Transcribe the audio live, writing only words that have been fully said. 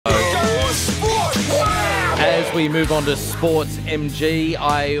As we move on to sports, MG,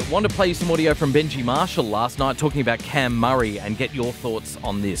 I want to play you some audio from Benji Marshall last night talking about Cam Murray and get your thoughts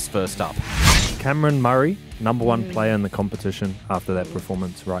on this first up. Cameron Murray, number one player in the competition after that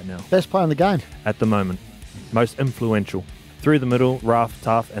performance right now. Best player in the game. At the moment. Most influential. Through the middle, rough,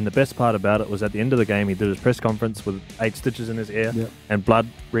 tough, and the best part about it was at the end of the game he did his press conference with 8 stitches in his ear and blood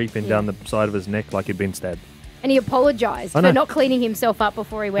reaping down the side of his neck like he'd been stabbed. And he apologised for not cleaning himself up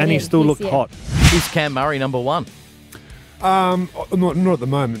before he went in. And he still looked hot. Is Cam Murray number one? Not at the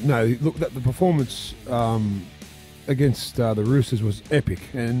moment, no. Look, the performance against the Roosters was epic,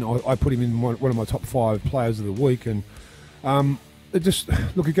 and I put him in one of my top 5 players of the week. And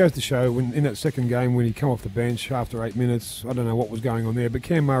it goes to show when in that second game when he came off the bench after 8 minutes, I don't know what was going on there, but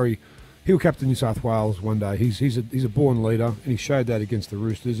Cam Murray, he'll captain New South Wales one day. He's a born leader, and he showed that against the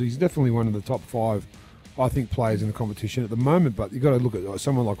Roosters. He's definitely one of the top 5, I think, players in the competition at the moment. But you've got to look at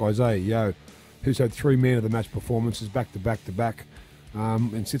someone like Isaiah Yeo, who's had 3 man of the match performances back to back to back,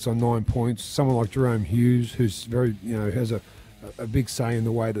 and sits on 9 points. Someone like Jerome Hughes, who's very, has a big say in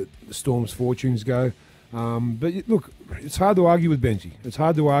the way that the Storm's fortunes go. But look, it's hard to argue with Benji. It's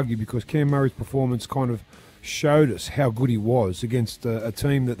hard to argue because Cam Murray's performance kind of showed us how good he was against a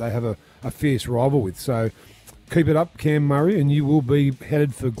team that they have a fierce rival with. So keep it up, Cam Murray, and you will be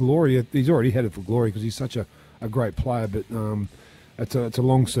headed for glory. He's already headed for glory because he's such a great player, but it's a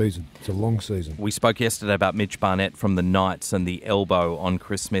long season. It's a long season. We spoke yesterday about Mitch Barnett from the Knights and the elbow on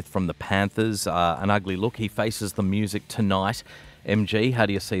Chris Smith from the Panthers. An ugly look. He faces the Music tonight. MG, how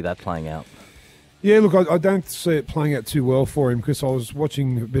do you see that playing out? Yeah, look, I don't see it playing out too well for him because I was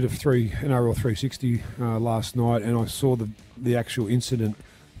watching a bit of NRL 360 last night, and I saw the actual incident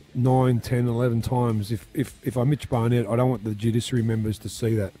 9, 10, 11 times. If I'm Mitch Barnett, I don't want the Judiciary members to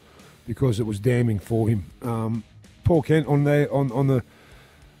see that because it was damning for him. Paul Kent on the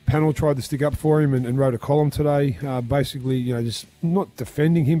panel tried to stick up for him and wrote a column today, basically, just not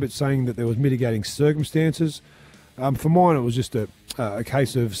defending him but saying that there was mitigating circumstances. For mine, it was just a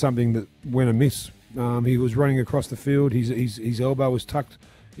case of something that went amiss. He was running across the field. His elbow was tucked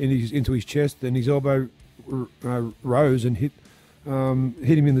into his chest, and his elbow rose and hit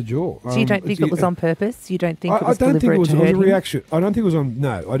him in the jaw. So you don't think it was on purpose? You don't think it was I don't think it was a reaction. Him? I don't think it was on.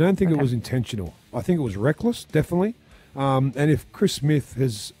 No, I don't think it was intentional. I think it was reckless, definitely. And if Chris Smith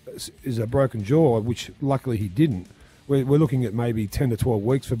is a broken jaw, which luckily he didn't, we're looking at maybe 10 to 12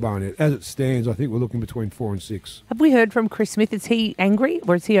 weeks for Barnett. As it stands, I think we're looking between 4 and 6. Have we heard from Chris Smith? Is he angry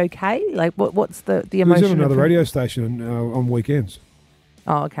or is he okay? Like, what's the emotion? He's on another radio station on weekends.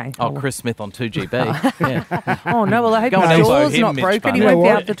 Oh, okay. Oh, Chris Smith on 2GB. Yeah. Oh, no. Well, I hope his jaw's not broken. He won't be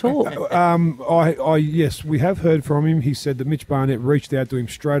able to talk. Yes, we have heard from him. He said that Mitch Barnett reached out to him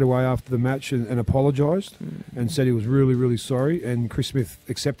straight away after the match and apologised and said he was really, really sorry. And Chris Smith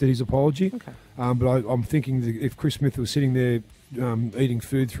accepted his apology. Okay. But I'm thinking that if Chris Smith was sitting there eating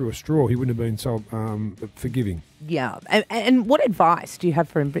food through a straw, he wouldn't have been so forgiving. Yeah. And what advice do you have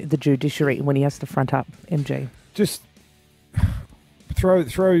for the Judiciary when he has to front up, MG? Just throw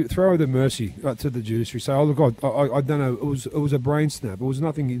the mercy to the Judiciary. Say, oh look, I don't know. It was a brain snap. It was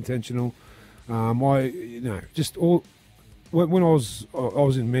nothing intentional. When I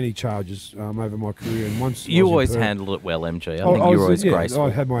was in many charges over my career, and once you always handled it well, MG. I think you were always graceful. I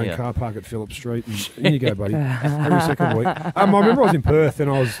had my own car park at Phillip Street, and in you go, buddy. Every second week. I remember I was in Perth,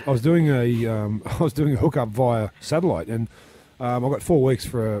 and I was doing a hookup via satellite, and I got 4 weeks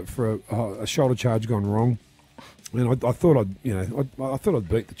for a shoulder charge gone wrong. And I thought I'd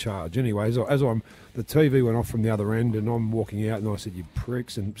beat the charge. Anyway, the TV went off from the other end, and I'm walking out, and I said, "You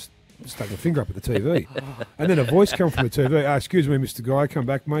pricks," and stuck my finger up at the TV. And then a voice came from the TV. "Excuse me, Mr. Geyer, come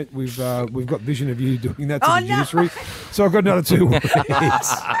back, mate. We've got vision of you doing that to the Judiciary." So I've got another 2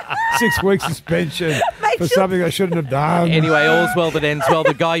 weeks, 6 weeks suspension for something I shouldn't have done. Anyway, all's well that ends well.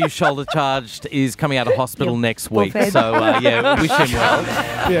 The guy you shoulder charged is coming out of hospital next week. So wish him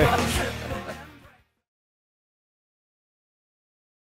well. Yeah.